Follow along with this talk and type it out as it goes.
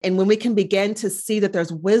And when we can begin to see that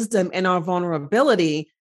there's wisdom in our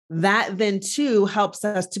vulnerability, that then too helps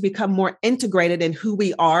us to become more integrated in who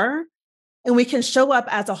we are. And we can show up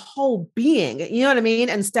as a whole being, you know what I mean?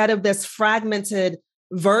 Instead of this fragmented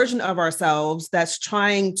version of ourselves that's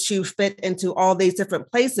trying to fit into all these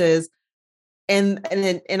different places. And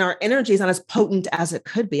our energy is not as potent as it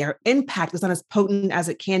could be. Our impact is not as potent as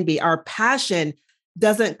it can be. Our passion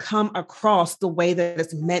doesn't come across the way that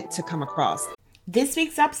it's meant to come across. This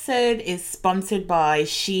week's episode is sponsored by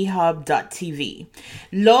shehub.tv.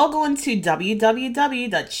 Log on to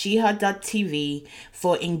www.shehub.tv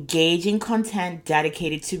for engaging content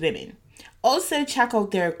dedicated to women. Also, check out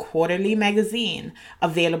their quarterly magazine,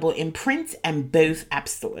 available in print and both app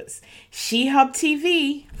stores. Shehub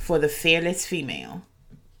TV for the fearless female.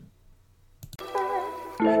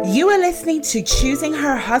 You are listening to Choosing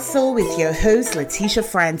Her Hustle with your host, Letitia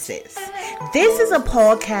Francis. This is a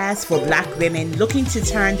podcast for Black women looking to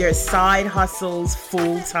turn their side hustles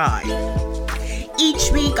full-time.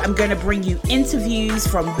 Each week, I'm going to bring you interviews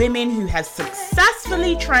from women who have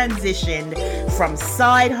successfully transitioned from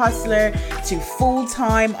side hustler to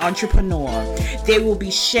full-time entrepreneur. They will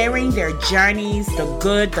be sharing their journeys, the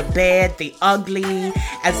good, the bad, the ugly,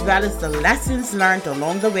 as well as the lessons learned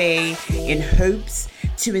along the way in hopes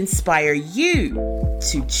to inspire you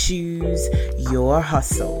to choose your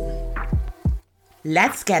hustle.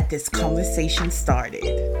 Let's get this conversation started.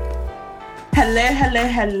 Hello,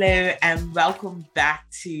 and welcome back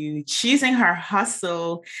to Choosing Her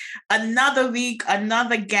Hustle. Another week,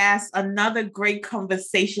 another guest, another great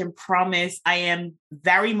conversation promise. I am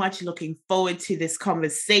very much looking forward to this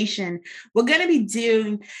conversation. We're going to be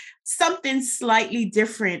doing something slightly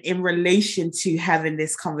different in relation to having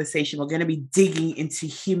this conversation. We're going to be digging into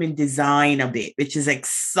human design a bit, which is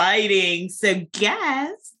exciting. So,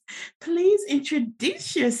 guest, please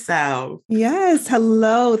introduce yourself. Yes.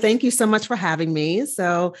 Hello. Thank you so much for having me.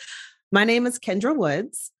 So my name is Kendra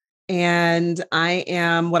Woods, and I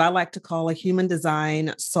am what I like to call a human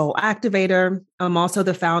design soul activator. I'm also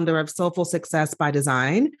the founder of Soulful Success by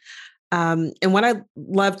Design. And what I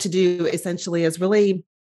love to do essentially is really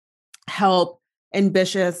help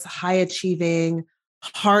ambitious, high achieving,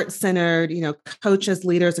 heart-centered, coaches,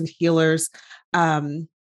 leaders, and healers, find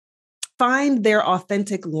their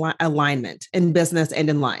authentic alignment in business and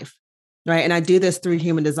in life, right? And I do this through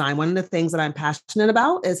human design. One of the things that I'm passionate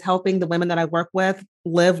about is helping the women that I work with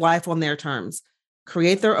live life on their terms,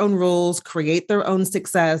 create their own rules, create their own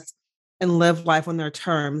success, and live life on their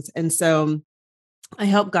terms. And so I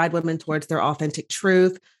help guide women towards their authentic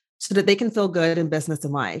truth so that they can feel good in business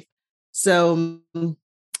and life. So one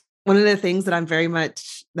of the things that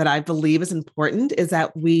I believe is important is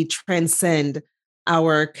that we transcend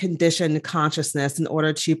our conditioned consciousness in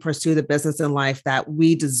order to pursue the business and life that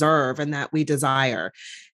we deserve and that we desire.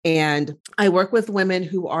 And I work with women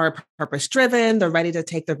who are purpose-driven. They're ready to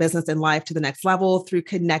take their business and life to the next level through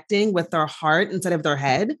connecting with their heart instead of their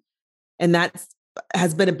head. And that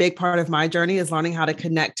has been a big part of my journey, is learning how to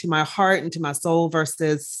connect to my heart and to my soul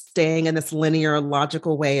versus staying in this linear,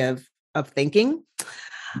 logical way of thinking.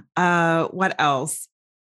 What else?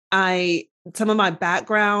 Some of my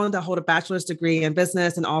background, I hold a bachelor's degree in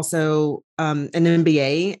business and also an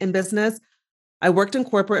MBA in business. I worked in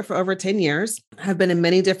corporate for over 10 years, have been in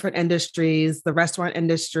many different industries, the restaurant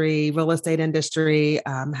industry, real estate industry,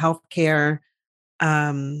 healthcare,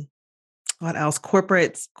 what else?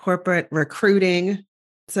 Corporate recruiting.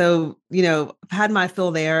 So, I've had my fill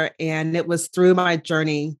there, and it was through my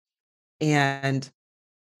journey and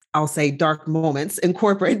I'll say dark moments in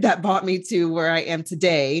corporate that brought me to where I am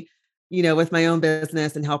today, with my own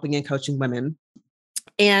business and helping and coaching women.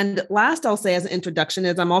 And last, I'll say as an introduction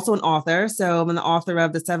is I'm also an author. So I'm the author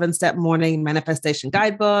of the 7-Step Morning Manifestation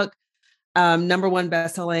Guidebook, #1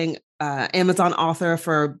 bestselling Amazon author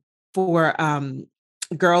for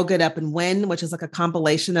Girl, Get Up and Win, which is like a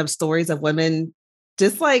compilation of stories of women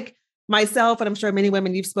just like myself, and I'm sure many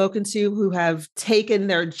women you've spoken to who have taken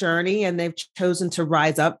their journey and they've chosen to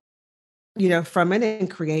rise up, from it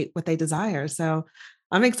and create what they desire. So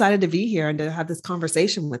I'm excited to be here and to have this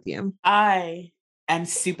conversation with you. I am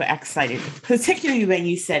super excited, particularly when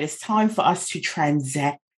you said it's time for us to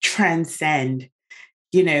transcend.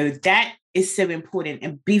 That is so important.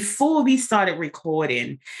 And before we started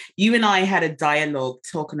recording, you and I had a dialogue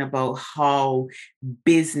talking about how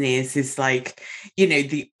business is like,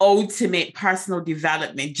 the ultimate personal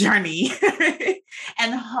development journey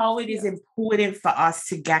and how it is important for us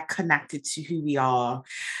to get connected to who we are.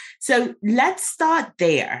 So let's start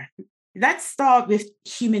there. Let's start with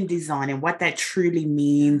human design and what that truly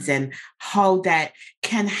means and how that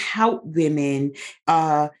can help women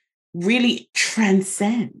really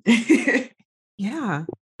transcend. Yeah,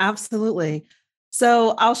 absolutely.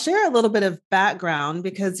 So I'll share a little bit of background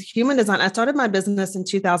because human design, I started my business in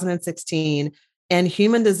 2016 and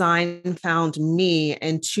human design found me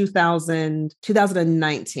in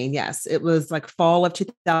 2019. Yes, it was like fall of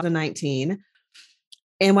 2019.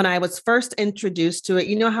 And when I was first introduced to it,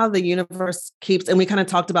 you know how the universe keeps, and we kind of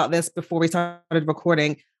talked about this before we started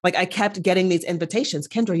recording, like I kept getting these invitations.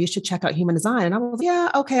 Kendra, you should check out human design. And I was like,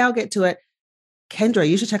 yeah, okay, I'll get to it. Kendra,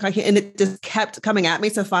 you should check out, and it just kept coming at me.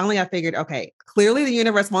 So finally I figured, okay, clearly the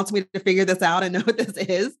universe wants me to figure this out and know what this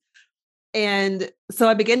is. And so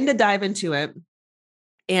I began to dive into it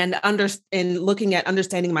and looking at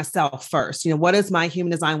understanding myself first. You know, what is my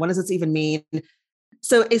human design? What does this even mean?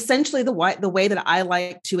 So essentially the way that I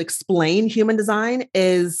like to explain human design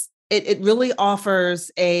is it really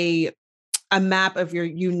offers a map of your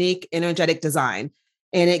unique energetic design.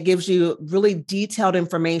 And it gives you really detailed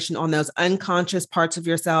information on those unconscious parts of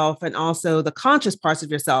yourself and also the conscious parts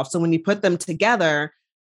of yourself. So when you put them together,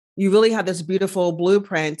 you really have this beautiful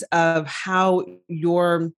blueprint of how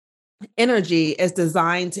your energy is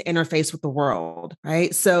designed to interface with the world,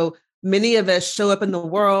 right? So many of us show up in the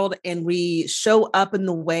world and we show up in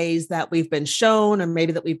the ways that we've been shown, or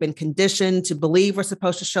maybe that we've been conditioned to believe we're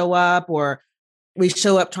supposed to show up, or we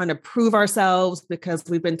show up trying to prove ourselves because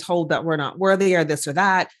we've been told that we're not worthy or this or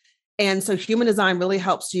that. And so human design really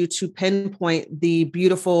helps you to pinpoint the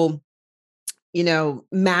beautiful,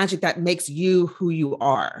 magic that makes you who you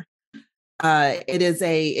are.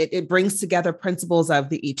 It brings together principles of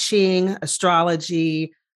the I Ching,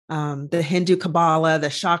 astrology, the Hindu Kabbalah, the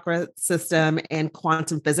chakra system, and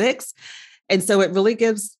quantum physics. And so it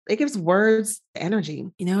gives words to energy.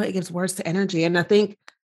 It gives words to energy. And I think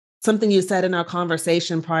something you said in our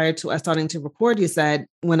conversation prior to us starting to record, you said,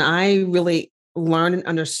 when I really learned and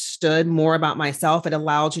understood more about myself, it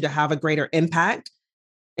allowed you to have a greater impact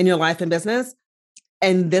in your life and business.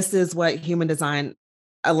 And this is what human design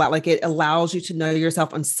it allows you to know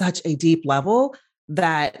yourself on such a deep level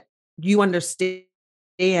that you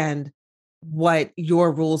understand what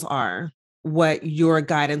your rules are, what your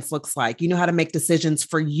guidance looks like. You know how to make decisions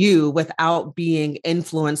for you without being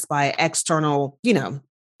influenced by external,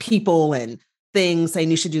 people and things saying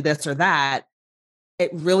you should do this or that. It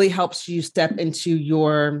really helps you step into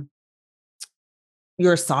your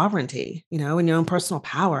sovereignty, and your own personal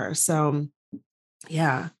power. So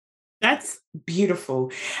yeah. That's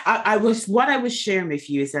beautiful. What I was sharing with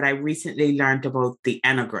you is that I recently learned about the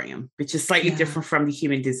Enneagram, which is slightly different from the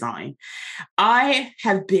human design. I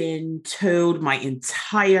have been told my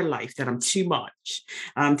entire life that I'm too much.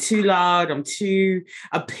 I'm too loud. I'm too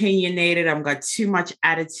opinionated. I've got too much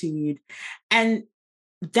attitude. And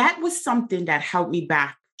that was something that held me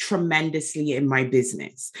back tremendously in my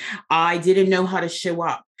business. I didn't know how to show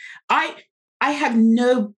up. I have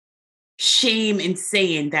no shame in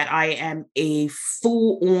saying that I am a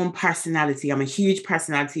full-on personality. I'm a huge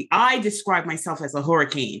personality. I describe myself as a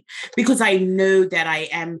hurricane because I know that I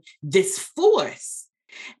am this force.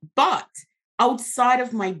 But outside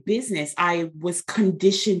of my business, I was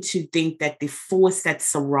conditioned to think that the force that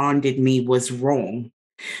surrounded me was wrong.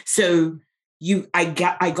 So I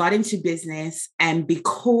got into business, and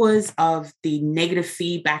because of the negative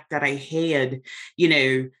feedback that I had,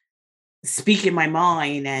 speaking my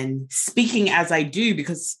mind and speaking as I do,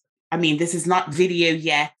 because this is not video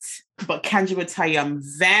yet, but Kendra would tell you I'm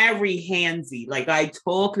very handsy. Like I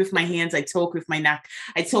talk with my hands, I talk with my neck,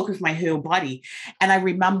 I talk with my whole body. And I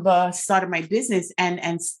remember starting my business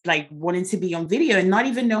and like wanting to be on video and not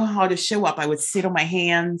even know how to show up. I would sit on my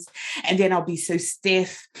hands and then I'll be so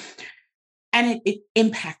stiff. And it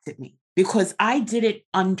impacted me because I didn't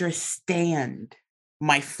understand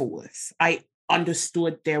my force. I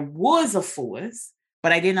understood there was a force,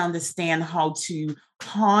 but I didn't understand how to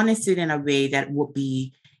harness it in a way that would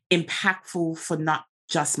be impactful for not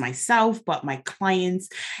just myself, but my clients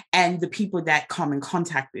and the people that come in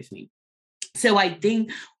contact with me. So I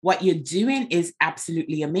think what you're doing is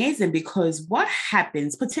absolutely amazing, because what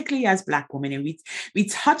happens, particularly as Black women, and we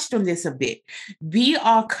touched on this a bit, we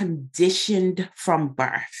are conditioned from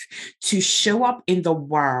birth to show up in the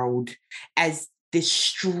world as this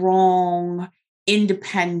strong,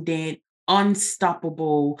 independent,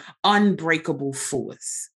 unstoppable, unbreakable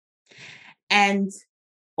force. And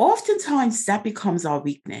oftentimes that becomes our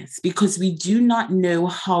weakness because we do not know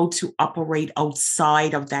how to operate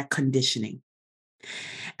outside of that conditioning.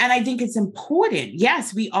 And I think it's important.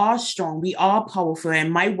 Yes, we are strong. We are powerful.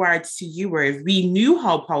 And my words to you were, if we knew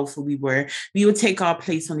how powerful we were, we would take our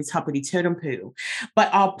place on the top of the totem pole. But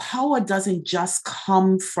our power doesn't just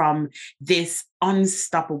come from this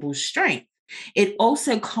unstoppable strength. It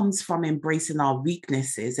also comes from embracing our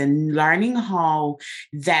weaknesses and learning how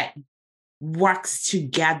that works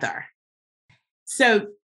together. So,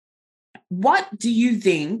 what do you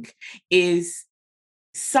think is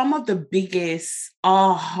some of the biggest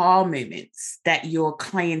aha moments that your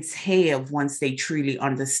clients have once they truly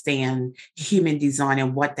understand human design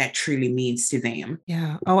and what that truly means to them?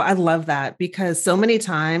 Yeah. Oh, I love that, because so many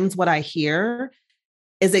times what I hear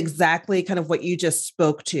is exactly kind of what you just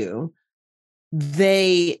spoke to.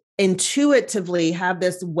 They intuitively have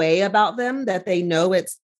this way about them that they know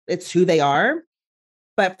it's who they are,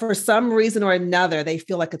 but for some reason or another, they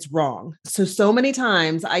feel like it's wrong. So many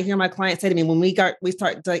times I hear my clients say to me, when we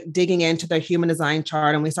start digging into their human design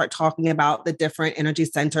chart and we start talking about the different energy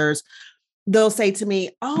centers, they'll say to me,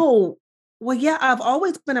 "Oh, well, yeah, I've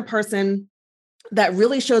always been a person that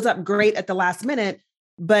really shows up great at the last minute,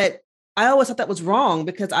 but I always thought that was wrong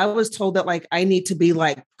because I was told that like I need to be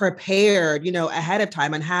like prepared, ahead of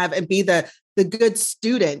time and be the good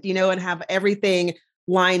student, and have everything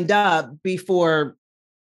lined up before,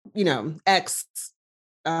 X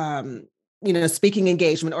um, speaking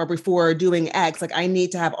engagement or before doing X. Like I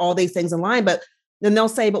need to have all these things in line." But then they'll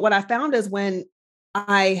say, "But what I found is when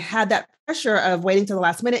I had that pressure of waiting to the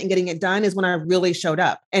last minute and getting it done is when I really showed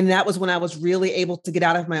up. And that was when I was really able to get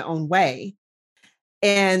out of my own way."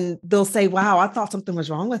 And they'll say, "Wow, I thought something was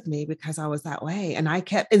wrong with me because I was that way."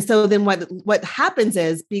 And so then what happens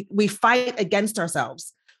is we fight against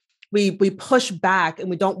ourselves. We push back and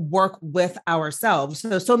we don't work with ourselves.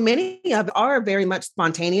 So many of are very much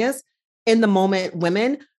spontaneous in the moment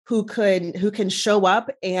women who can show up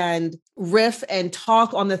and riff and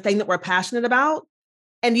talk on the thing that we're passionate about.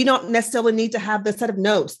 And you don't necessarily need to have the set of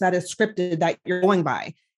notes that is scripted that you're going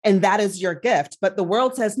by. And that is your gift. But the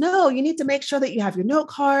world says, no, you need to make sure that you have your note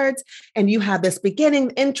cards and you have this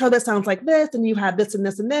beginning intro that sounds like this, and you have this and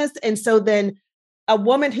this and this. And so then a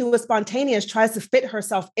woman who is spontaneous tries to fit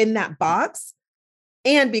herself in that box.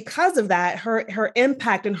 And because of that, her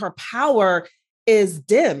impact and her power is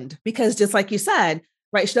dimmed because, just like you said,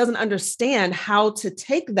 right, she doesn't understand how to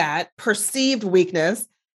take that perceived weakness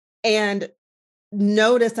and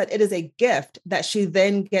notice that it is a gift that she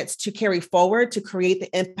then gets to carry forward to create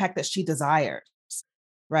the impact that she desires,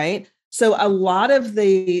 right? So a lot of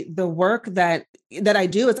the work that I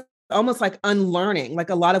do is almost like unlearning. Like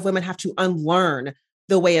a lot of women have to unlearn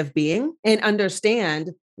the way of being and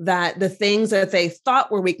understand that the things that they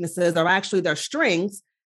thought were weaknesses are actually their strengths,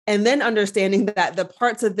 and then understanding that the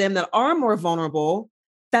parts of them that are more vulnerable,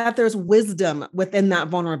 that there's wisdom within that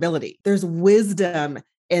vulnerability. There's wisdom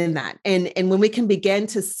in that. And when we can begin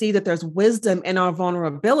to see that there's wisdom in our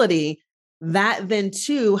vulnerability, that then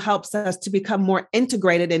too helps us to become more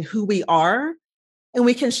integrated in who we are. And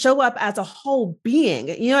we can show up as a whole being,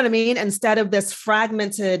 you know what I mean? Instead of this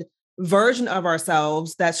fragmented version of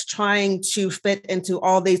ourselves that's trying to fit into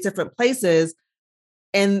all these different places.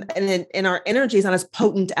 And our energy is not as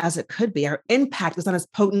potent as it could be. Our impact is not as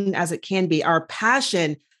potent as it can be. Our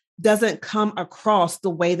passion doesn't come across the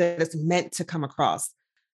way that it's meant to come across.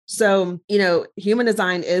 So, human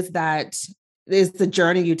design is the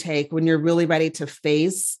journey you take when you're really ready to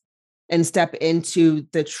face and step into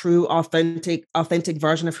the true, authentic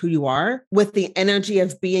version of who you are with the energy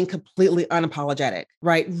of being completely unapologetic,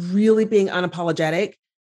 right? Really being unapologetic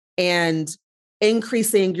and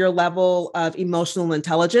increasing your level of emotional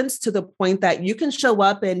intelligence to the point that you can show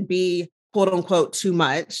up and be quote unquote too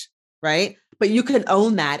much, right? But you can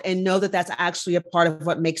own that and know that that's actually a part of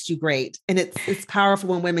what makes you great. And it's powerful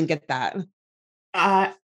when women get that.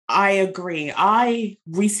 I agree. I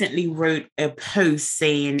recently wrote a post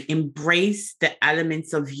saying, embrace the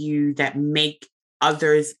elements of you that make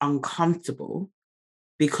others uncomfortable,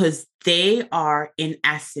 because they are, in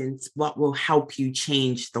essence, what will help you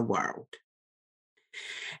change the world.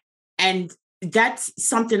 And that's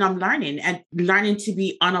something I'm learning, and learning to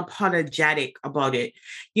be unapologetic about it.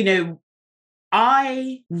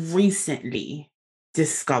 I recently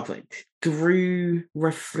discovered through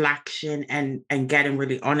reflection and getting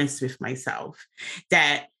really honest with myself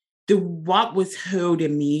that what was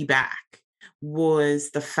holding me back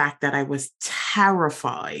was the fact that I was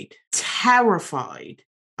terrified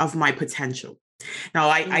of my potential. Now,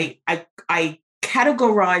 I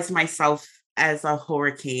categorize myself as a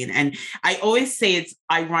hurricane. And I always say it's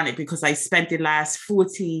ironic because I spent the last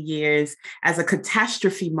 14 years as a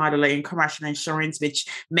catastrophe modeler in commercial insurance, which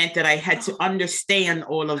meant that I had to understand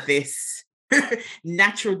all of this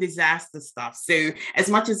natural disaster stuff. So as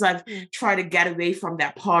much as I've tried to get away from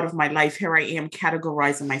that part of my life, here I am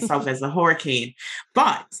categorizing myself as a hurricane.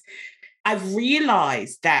 But I've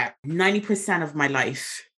realized that 90% of my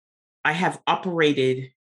life, I have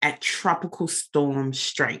operated at tropical storm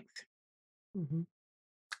strength. Mm-hmm.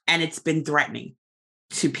 And it's been threatening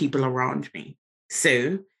to people around me.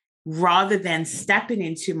 So rather than stepping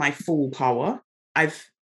into my full power, I've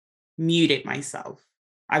muted myself.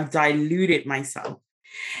 I've diluted myself.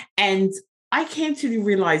 And I came to the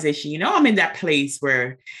realization, I'm in that place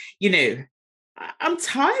where, I'm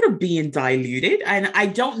tired of being diluted, and I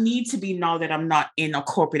don't need to be now that I'm not in a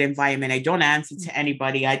corporate environment. I don't answer to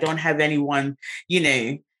anybody. I don't have anyone,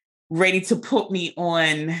 ready to put me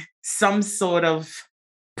on some sort of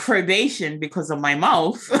probation because of my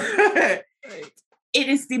mouth. Right. It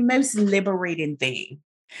is the most liberating thing,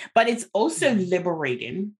 but it's also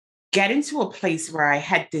liberating getting to a place where I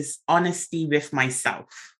had this honesty with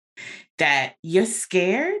myself that you're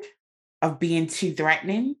scared of being too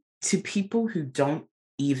threatening to people who don't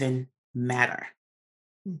even matter.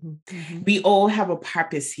 Mm-hmm. Mm-hmm. We all have a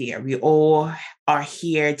purpose here. We all are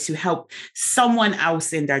here to help someone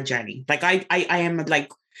else in their journey. Like I am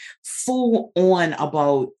like full on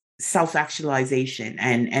about self-actualization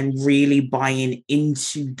and really buying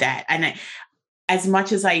into that. And as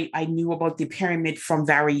much as I knew about the pyramid from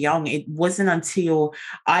very young, it wasn't until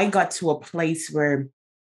I got to a place where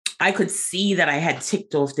I could see that I had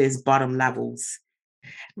ticked off these bottom levels.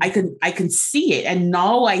 I can see it. And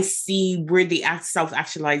now I see where the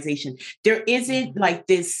self-actualization, there isn't like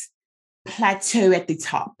this plateau at the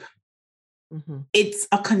top. Mm-hmm. It's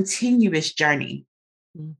a continuous journey.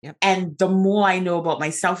 Mm-hmm. Yep. And the more I know about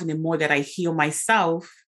myself and the more that I heal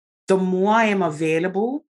myself, the more I am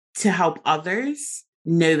available to help others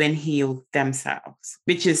know and heal themselves,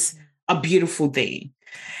 which is a beautiful thing.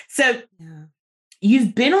 So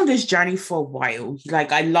you've been on this journey for a while.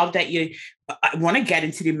 Like, I love that I want to get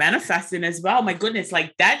into the manifesting as well. My goodness,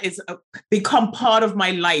 like that is become part of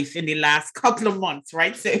my life in the last couple of months,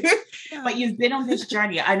 right? So, but you've been on this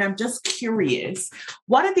journey, and I'm just curious,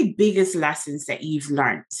 what are the biggest lessons that you've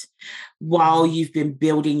learned while you've been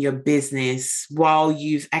building your business, while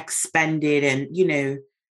you've expanded and,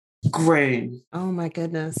 grown? Oh my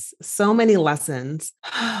goodness. So many lessons.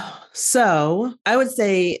 So I would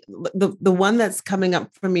say the one that's coming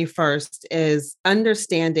up for me first is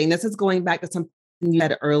understanding. This is going back to something you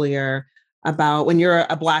said earlier about when you're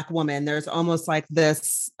a Black woman, there's almost like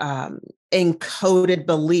this encoded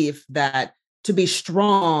belief that to be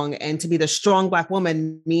strong and to be the strong Black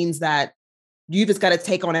woman means that you just got to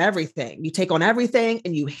take on everything. You take on everything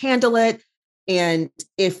and you handle it. And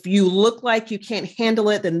if you look like you can't handle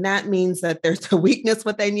it, then that means that there's a weakness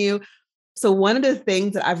within you. So one of the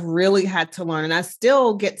things that I've really had to learn, and I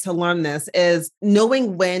still get to learn this, is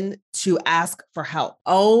knowing when to ask for help.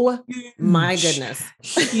 Oh my goodness.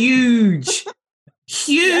 Huge.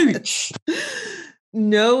 Huge.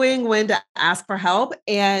 Knowing when to ask for help.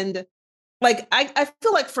 And like, I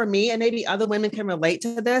feel like for me, and maybe other women can relate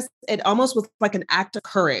to this, it almost was like an act of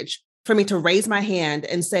courage for me to raise my hand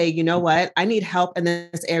and say, you know what, I need help in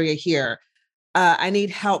this area here. I need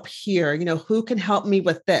help here. Who can help me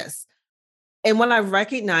with this? And what I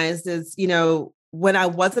recognized is, when I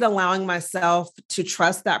wasn't allowing myself to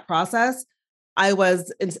trust that process, I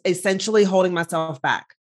was essentially holding myself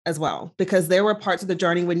back as well, because there were parts of the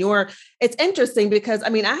journey when it's interesting because, I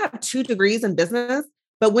have 2 degrees in business,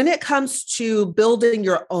 but when it comes to building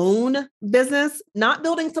your own business, not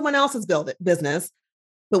building someone else's business,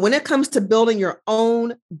 but when it comes to building your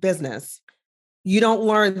own business, you don't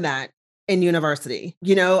learn that in university.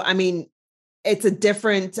 It's a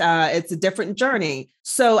different journey.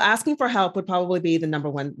 So asking for help would probably be the number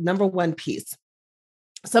one piece.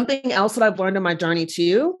 Something else that I've learned in my journey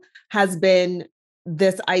too has been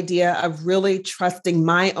this idea of really trusting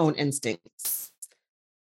my own instincts.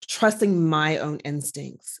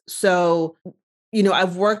 So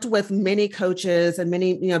I've worked with many coaches and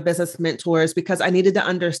many, business mentors because I needed to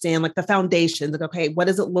understand like the foundation. Like, okay, what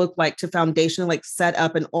does it look like to foundationally set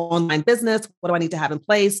up an online business? What do I need to have in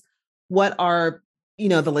place? What are,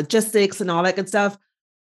 the logistics and all that good stuff?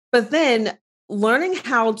 But then learning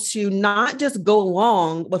how to not just go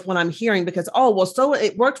along with what I'm hearing because, so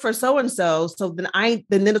it worked for so-and-so. So then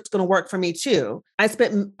it's going to work for me too. I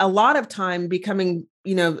spent a lot of time becoming,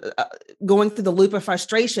 going through the loop of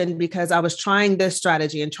frustration because I was trying this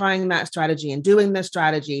strategy and trying that strategy and doing this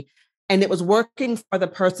strategy. And it was working for the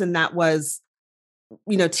person that was,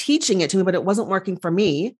 teaching it to me, but it wasn't working for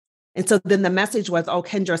me. And so then the message was, oh,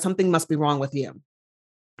 Kendra, something must be wrong with you.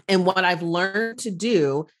 And what I've learned to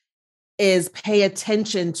do is pay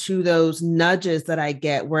attention to those nudges that I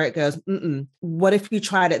get where it goes, what if you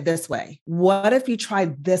tried it this way? What if you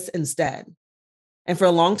tried this instead? And for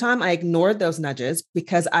a long time, I ignored those nudges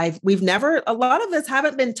because a lot of us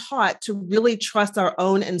haven't been taught to really trust our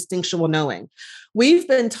own instinctual knowing. We've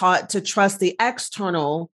been taught to trust the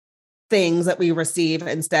external things that we receive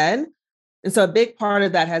instead. And so a big part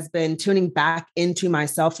of that has been tuning back into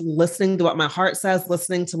myself, listening to what my heart says,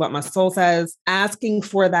 listening to what my soul says, asking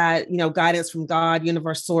for that, guidance from God,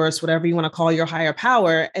 universe, source, whatever you want to call your higher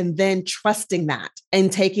power, and then trusting that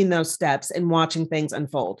and taking those steps and watching things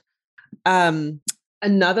unfold.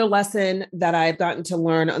 Another lesson that I've gotten to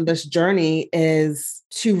learn on this journey is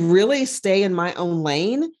to really stay in my own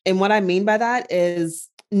lane. And what I mean by that is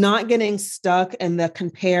not getting stuck in the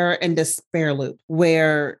compare and despair loop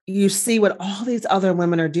where you see what all these other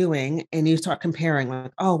women are doing and you start comparing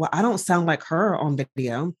like, oh, well, I don't sound like her on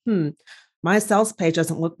video. My sales page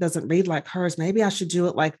doesn't read like hers. Maybe I should do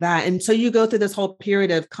it like that. And so you go through this whole period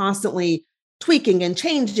of constantly tweaking and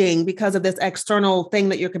changing because of this external thing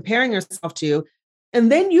that you're comparing yourself to. And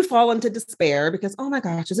then you fall into despair because, oh my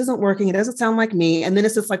gosh, this isn't working. It doesn't sound like me. And then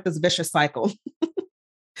it's just like this vicious cycle.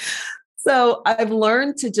 So I've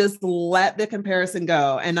learned to just let the comparison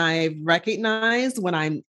go. And I recognize when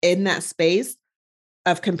I'm in that space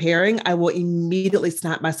of comparing, I will immediately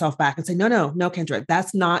snap myself back and say, no, Kendra,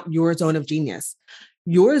 that's not your zone of genius.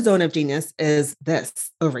 Your zone of genius is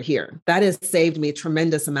this over here. That has saved me a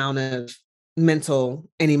tremendous amount of mental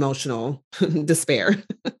and emotional despair.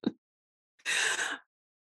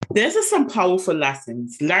 There's some powerful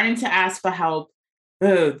lessons. Learning to ask for help.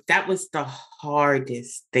 Oh, that was the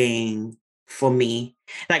hardest thing for me.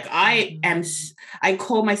 Like I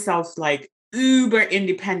call myself like uber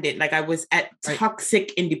independent. Like I was at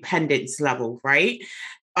toxic independence level, right?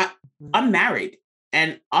 I'm married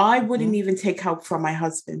and I wouldn't even take help from my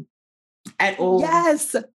husband at all.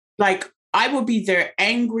 Yes. Like I would be there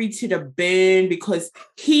angry to the bone because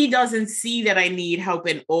he doesn't see that I need help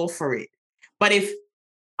and offer it. But if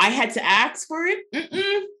I had to ask for it,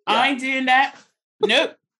 I ain't doing that.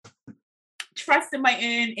 Nope. Trusting my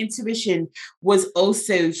own intuition was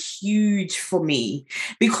also huge for me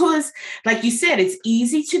because, like you said, it's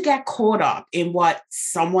easy to get caught up in what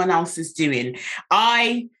someone else is doing.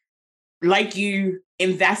 Like you,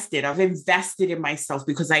 I've invested in myself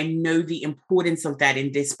because I know the importance of that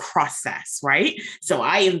in this process, right? So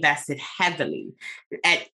I invested heavily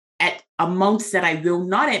at amounts that I will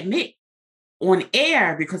not admit on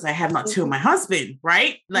air because I have not told my husband,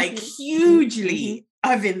 right? Like hugely,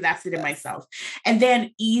 I've invested in myself and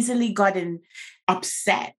then easily gotten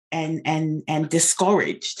upset and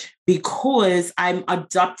discouraged because I'm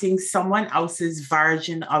adopting someone else's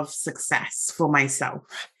version of success for myself.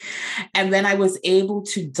 And when I was able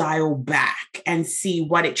to dial back and see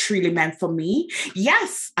what it truly meant for me,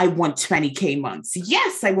 yes, I want 20K months.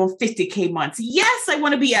 Yes, I want 50K months. Yes, I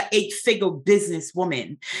want to be an 8-figure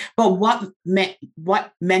businesswoman. But what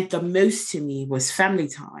meant the most to me was family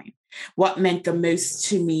time. What meant the most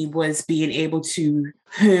to me was being able to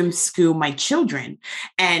homeschool my children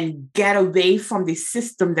and get away from the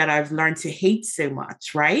system that I've learned to hate so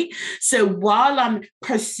much, right? So while I'm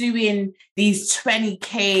pursuing these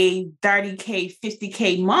 20K, 30K,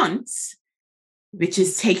 50K months, which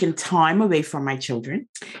is taking time away from my children,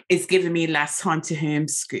 it's giving me less time to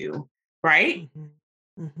homeschool, right?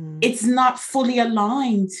 It's not fully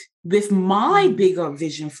aligned with my bigger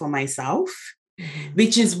vision for myself.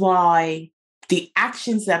 Which is why the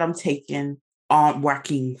actions that I'm taking aren't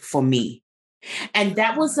working for me. And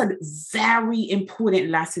that was a very important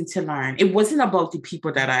lesson to learn. It wasn't about the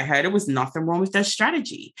people that I heard. There was nothing wrong with their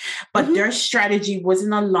strategy, but their strategy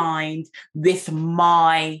wasn't aligned with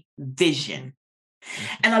my vision.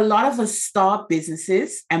 And a lot of us start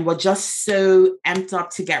businesses and we're just so amped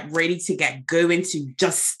up to get ready to get going to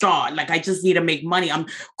just start. Like, I just need to make money. I'm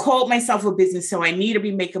called myself a business, so I need to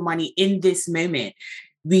be making money in this moment.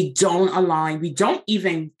 We don't align. We don't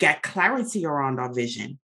even get clarity around our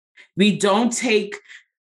vision. We don't take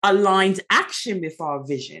aligned action with our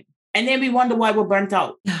vision. And then we wonder why we're burnt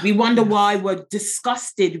out. We wonder why we're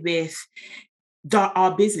disgusted with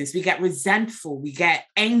our business. We get resentful, we get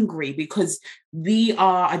angry because we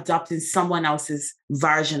are adopting someone else's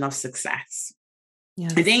version of success.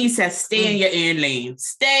 Yes. And then he says, stay in your own lane.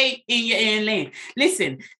 Stay in your own lane.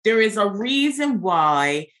 Listen, there is a reason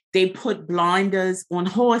why they put blinders on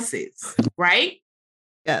horses, right?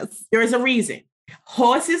 Yes. There is a reason.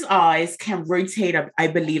 Horses' eyes can rotate, I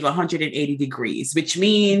believe, 180 degrees, which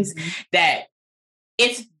means that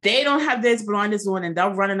if they don't have those blinders on and they're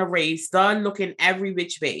running a race, they're looking every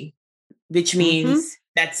which way, which means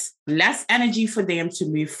that's less energy for them to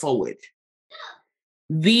move forward.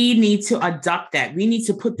 We need to adopt that. We need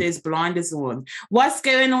to put those blinders on. What's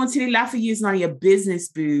going on to the left of you is none of your business,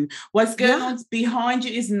 boo. What's going on behind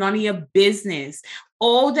you is none of your business.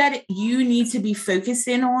 All that you need to be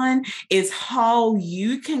focusing on is how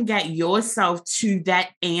you can get yourself to that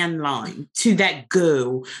end line, to that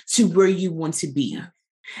goal, to where you want to be.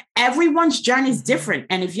 Everyone's journey is different.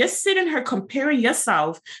 And if you're sitting here comparing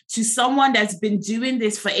yourself to someone that's been doing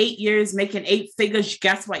this for 8 years, making 8 figures,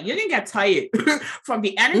 guess what? You're going to get tired from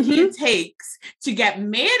the energy it takes to get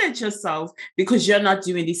mad at yourself because you're not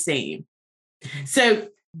doing the same. So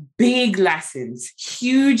big lessons,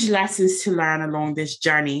 huge lessons to learn along this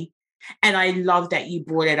journey. And I love that you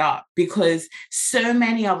brought it up because so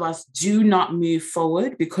many of us do not move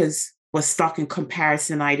forward because we're stuck in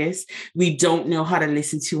comparisonitis. We don't know how to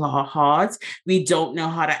listen to our hearts. We don't know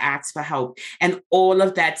how to ask for help. And all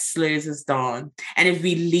of that slows us down. And if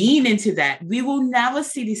we lean into that, we will never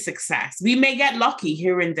see the success. We may get lucky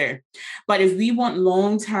here and there. But if we want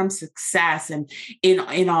long-term success and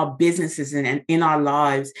in our businesses and in our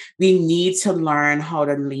lives, we need to learn how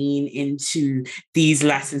to lean into these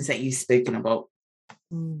lessons that you've spoken about.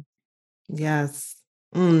 Yes.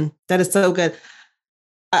 That is so good.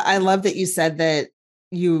 I love that you said that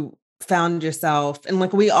you found yourself, and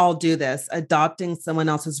like we all do this, adopting someone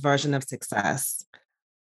else's version of success.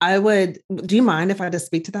 Do you mind if I just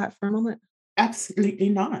speak to that for a moment? Absolutely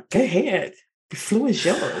not. Go ahead. The floor is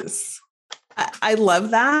yours. I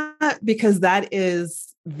love that because that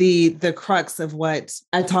is the crux of what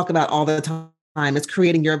I talk about all the time. It's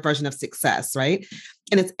creating your version of success, right?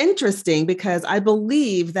 And it's interesting because I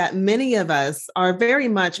believe that many of us are very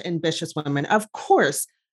much ambitious women. Of course,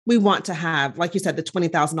 we want to have, like you said, the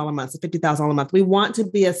 $20,000 a month, the $50,000 a month. We want to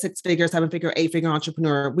be a 6-figure, 7-figure, 8-figure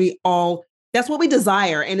entrepreneur. That's what we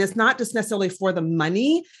desire. And it's not just necessarily for the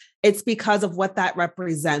money. It's because of what that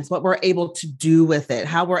represents, what we're able to do with it,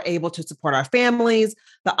 how we're able to support our families,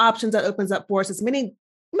 the options that opens up for us. It's many,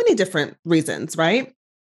 many different reasons, right?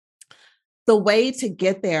 The way to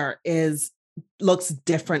get there looks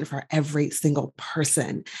different for every single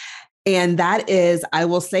person. And that is, I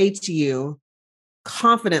will say to you,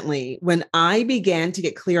 confidently, when I began to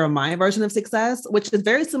get clear on my version of success, which is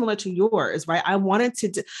very similar to yours, right? I wanted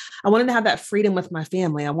to have that freedom with my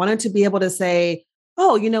family. I wanted to be able to say,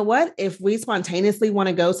 oh, you know what? If we spontaneously want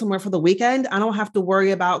to go somewhere for the weekend, I don't have to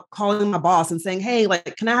worry about calling my boss and saying, hey,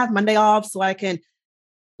 like, can I have Monday off so I can,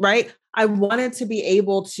 right? I wanted to be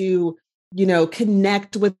able to,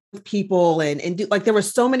 connect with people and do, like, there were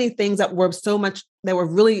so many things that were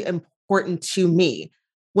really important to me.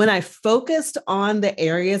 When I focused on the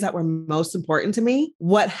areas that were most important to me,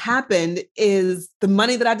 what happened is the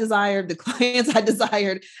money that I desired, the clients I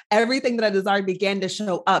desired, everything that I desired began to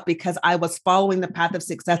show up because I was following the path of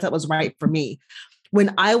success that was right for me.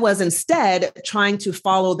 When I was instead trying to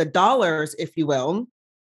follow the dollars, if you will,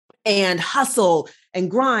 and hustle and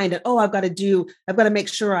grind. And, I've got to make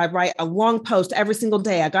sure I write a long post every single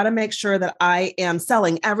day. I got to make sure that I am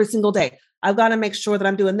selling every single day. I've got to make sure that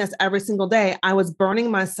I'm doing this every single day. I was burning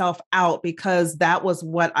myself out because that was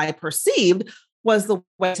what I perceived was the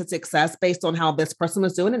way to success based on how this person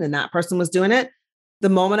was doing it and that person was doing it. The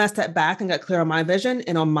moment I stepped back and got clear on my vision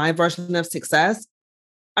and on my version of success,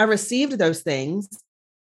 I received those things,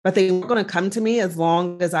 but they weren't going to come to me as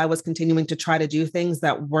long as I was continuing to try to do things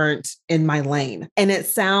that weren't in my lane. And it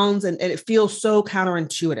sounds and it feels so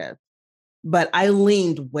counterintuitive, but I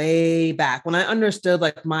leaned way back. When I understood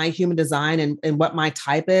like my human design and what my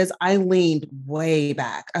type is, I leaned way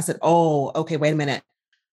back. I said, oh, okay, wait a minute.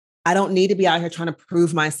 I don't need to be out here trying to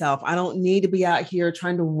prove myself. I don't need to be out here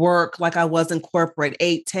trying to work like I was in corporate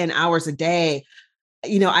 8-10 hours a day.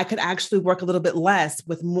 I could actually work a little bit less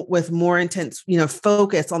with more intense,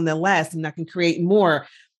 focus on the less, and I can create more.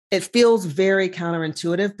 It feels very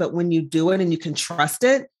counterintuitive, but when you do it and you can trust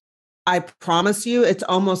it, I promise you, it's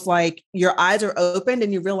almost like your eyes are opened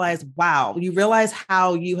and you realize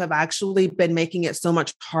how you have actually been making it so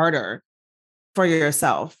much harder for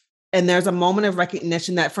yourself. And there's a moment of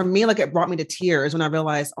recognition that for me, like it brought me to tears when I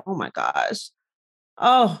realized, oh my gosh,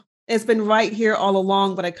 it's been right here all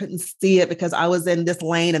along, but I couldn't see it because I was in this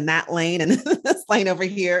lane and that lane and this lane over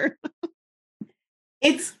here.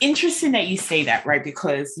 It's interesting that you say that, right?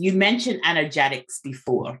 Because you mentioned energetics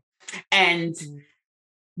before. And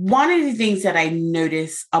one of the things that I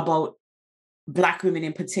notice about Black women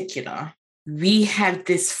in particular, we have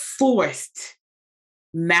this forced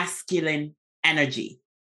masculine energy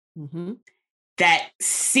that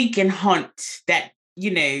seek and hunt, that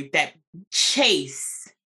chase.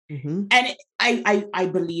 And I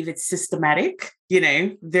believe it's systematic.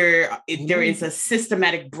 There is a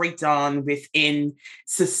systematic breakdown within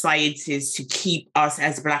societies to keep us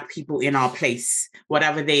as Black people in our place,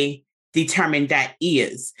 whatever they determine that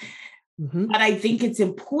is. Mm-hmm. But I think it's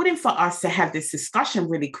important for us to have this discussion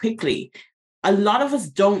really quickly. A lot of us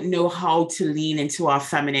don't know how to lean into our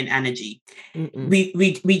feminine energy.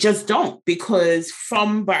 We just don't, because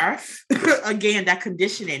from birth, again, that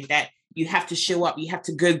conditioning that you have to show up, you have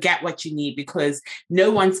to go get what you need because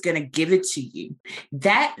no one's going to give it to you.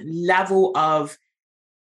 That level of,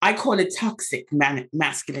 I call it toxic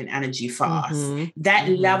masculine energy for us. That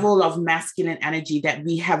level of masculine energy that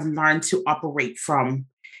we have learned to operate from,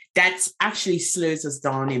 that actually slows us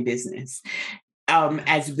down in business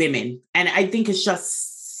as women. And I think it's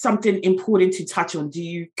just something important to touch on. Do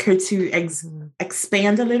you care to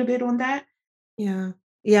expand a little bit on that? Yeah.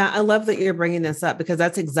 Yeah, I love that you're bringing this up because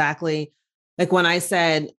that's exactly like when I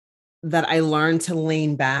said that I learned to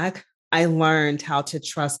lean back, I learned how to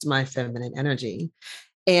trust my feminine energy.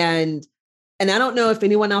 And I don't know if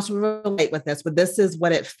anyone else will relate with this, but this is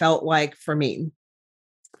what it felt like for me.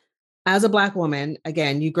 As a Black woman,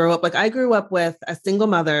 again, you grow up, like I grew up with a single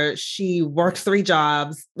mother. She worked 3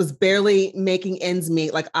 jobs, was barely making ends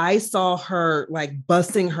meet. Like I saw her like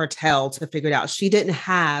busting her tail to figure it out. She didn't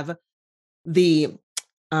have the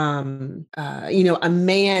a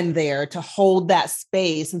man there to hold that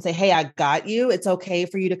space and say, hey, I got you. It's okay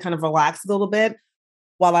for you to kind of relax a little bit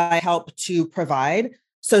while I help to provide.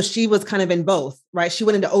 So she was kind of in both, right? She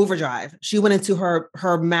went into overdrive. She went into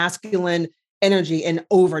her masculine energy in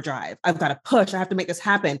overdrive. I've got to push. I have to make this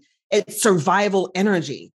happen. It's survival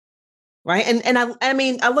energy, right? And I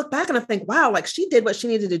mean, I look back and I think, wow, like she did what she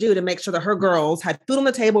needed to do to make sure that her girls had food on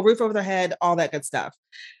the table, roof over their head, all that good stuff.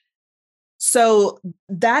 So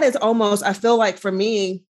that is almost, I feel like for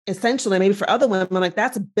me, essentially, maybe for other women, like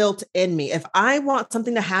that's built in me. If I want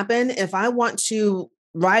something to happen, if I want to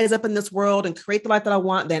rise up in this world and create the life that I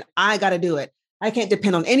want, then I got to do it. I can't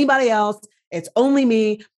depend on anybody else. It's only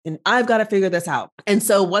me and I've got to figure this out. And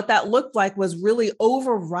so what that looked like was really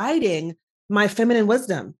overriding my feminine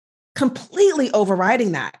wisdom, completely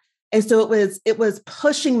overriding that. And so it was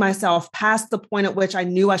pushing myself past the point at which I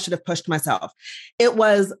knew I should have pushed myself. It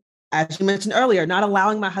was, as you mentioned earlier, not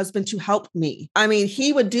allowing my husband to help me. I mean,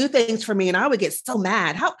 he would do things for me and I would get so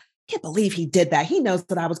mad. I can't believe he did that. He knows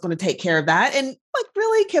that I was going to take care of that. And like,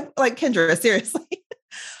 really, like Kendra, seriously.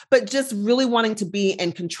 But just really wanting to be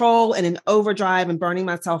in control and in overdrive and burning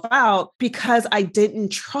myself out because I didn't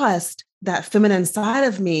trust that feminine side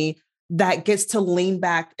of me that gets to lean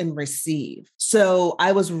back and receive. So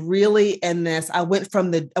I was really in this. I went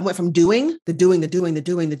from doing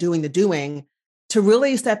to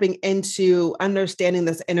really stepping into understanding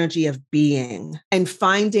this energy of being and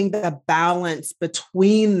finding the balance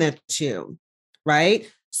between the two,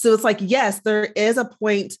 right? So it's like, yes, there is a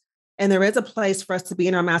point and there is a place for us to be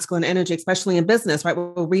in our masculine energy, especially in business, right?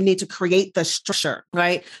 Where we need to create the structure,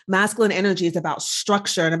 right? Masculine energy is about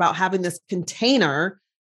structure and about having this container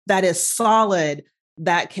that is solid,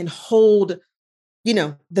 that can hold,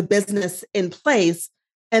 the business in place.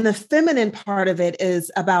 And the feminine part of it is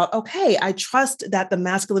about, okay, I trust that the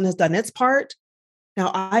masculine has done its part. Now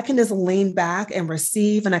I can just lean back and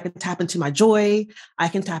receive, and I can tap into my joy. I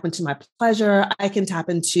can tap into my pleasure. I can tap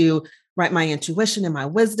into my intuition and my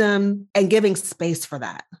wisdom, and giving space for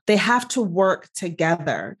that. They have to work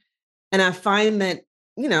together. And I find that,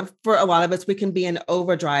 for a lot of us, we can be in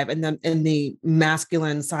overdrive in the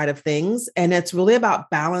masculine side of things. And it's really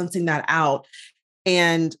about balancing that out.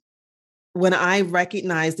 And when I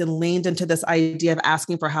recognized and leaned into this idea of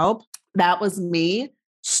asking for help, that was me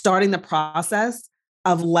starting the process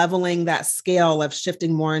of leveling that scale of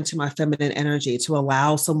shifting more into my feminine energy to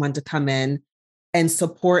allow someone to come in and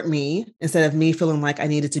support me instead of me feeling like I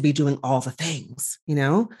needed to be doing all the things,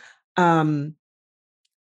 and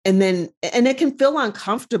it can feel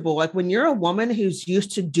uncomfortable. Like when you're a woman who's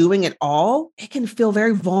used to doing it all, it can feel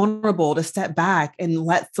very vulnerable to step back and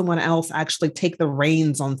let someone else actually take the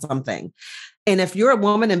reins on something. And if you're a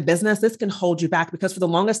woman in business, this can hold you back, because for the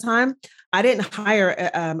longest time, I didn't hire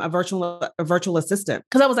a virtual assistant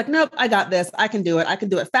because I was like, nope, I got this. I can do it. I can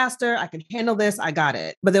do it faster. I can handle this. I got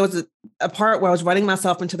it. But there was a part where I was running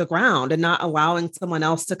myself into the ground and not allowing someone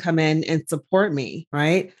else to come in and support me.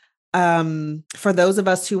 Right. For those of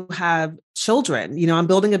us who have children, I'm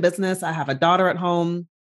building a business. I have a daughter at home.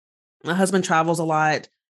 My husband travels a lot.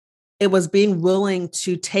 It was being willing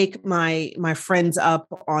to take my friends up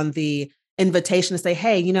on the invitation to say,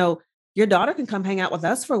 hey, your daughter can come hang out with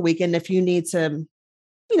us for a weekend if you need to,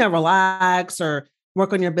 relax or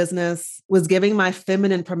work on your business. Was giving my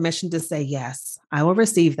feminine permission to say, yes, I will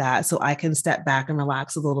receive that so I can step back and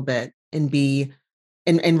relax a little bit and be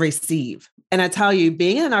and receive. And I tell you,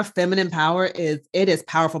 being in our feminine power is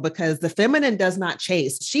powerful, because the feminine does not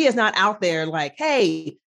chase. She is not out there like,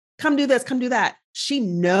 hey, come do this, come do that. She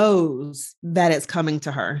knows that it's coming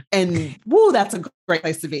to her. And woo, that's a great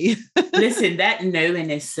place to be. Listen, that knowing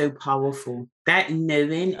is so powerful. That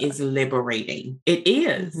knowing is liberating. It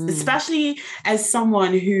is, especially as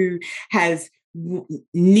someone who has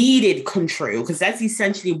needed control, because that's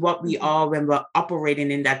essentially what we are when we're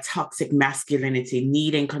operating in that toxic masculinity,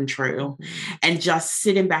 needing control, and just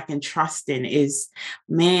sitting back and trusting is,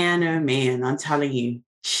 man, oh man, I'm telling you,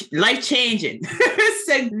 life changing.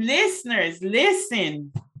 So listeners,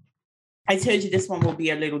 listen, I told you this one will be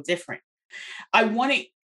a little different. I wanted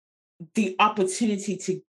the opportunity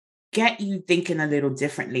to get you thinking a little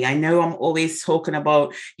differently. I know I'm always talking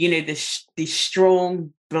about, the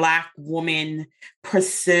strong Black woman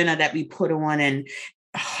persona that we put on and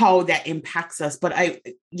how that impacts us. But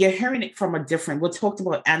you're hearing it from a different, we talked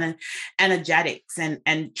about energetics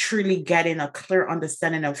and truly getting a clear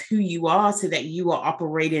understanding of who you are so that you are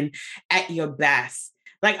operating at your best.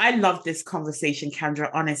 Like, I love this conversation, Kendra,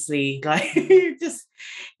 honestly. Like,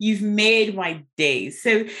 you've made my day.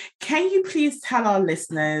 So can you please tell our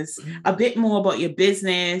listeners a bit more about your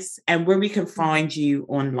business and where we can find you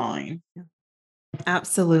online?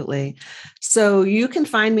 Absolutely. So you can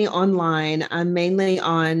find me online. I'm mainly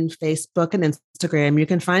on Facebook and Instagram. You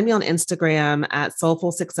can find me on Instagram at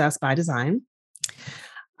Soulful Success by Design.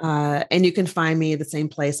 And you can find me the same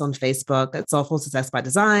place on Facebook at Soulful Success by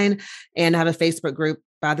Design, and I have a Facebook group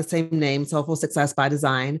by the same name, Soulful Success by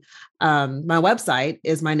Design. My website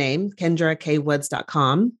is my name,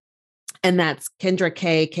 KendraKWoods.com. And that's Kendra,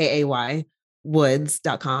 K-A-Y,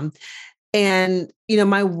 Woods.com. And,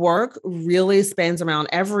 my work really spans around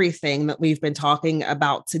everything that we've been talking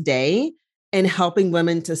about today, and helping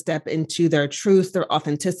women to step into their truth, their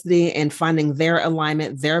authenticity, and finding their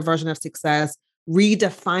alignment, their version of success,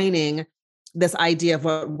 redefining this idea of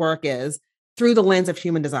what work is through the lens of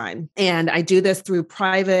human design. And I do this through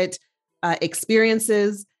private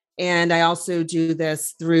experiences. And I also do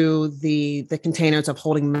this through the containers of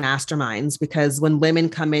holding masterminds, because when women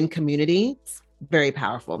come in community, it's very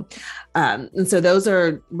powerful. And so those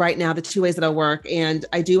are right now the two ways that I work. And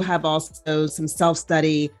I do have also some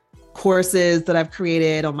self-study courses that I've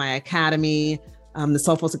created on my academy, the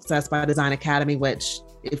Soulful Success by Design Academy, which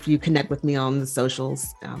if you connect with me on the socials,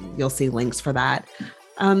 you'll see links for that.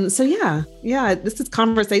 So yeah, this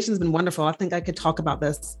conversation has been wonderful. I think I could talk about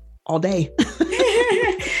this all day.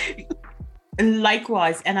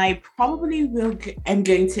 Likewise. And I probably am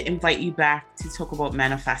going to invite you back to talk about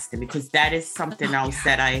manifesting, because that is something else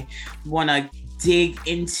that I want to dig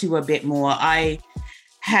into a bit more. I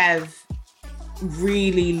have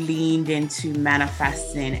really leaned into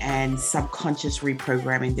manifesting and subconscious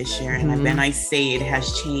reprogramming this year. And when I say it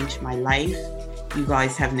has changed my life, you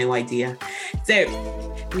guys have no idea. So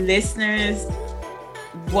listeners,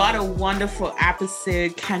 what a wonderful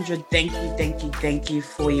episode. Kendra, thank you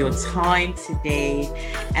for your time today.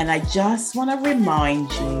 And I just want to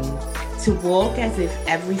remind you to walk as if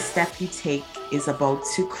every step you take is about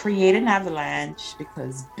to create an avalanche,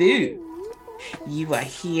 because boo, you are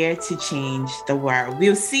here to change the world.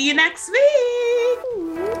 We'll see you next week.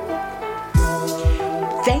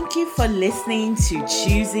 Thank you for listening to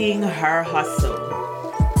Choosing Her Hustle.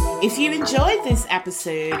 If you enjoyed this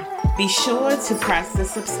episode, be sure to press the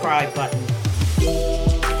subscribe button.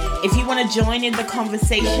 If you want to join in the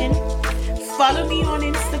conversation, follow me on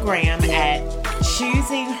Instagram at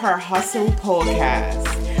Choosing Her Hustle Podcast,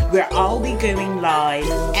 where I'll be going live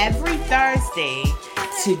every Thursday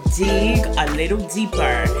to dig a little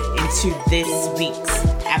deeper into this week's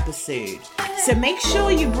episode. So make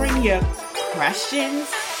sure you bring your questions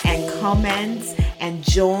and comments and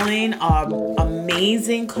join our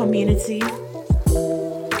amazing community.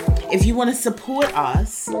 If you want to support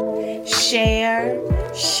us, share,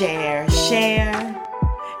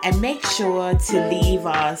 and make sure to leave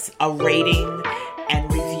us a rating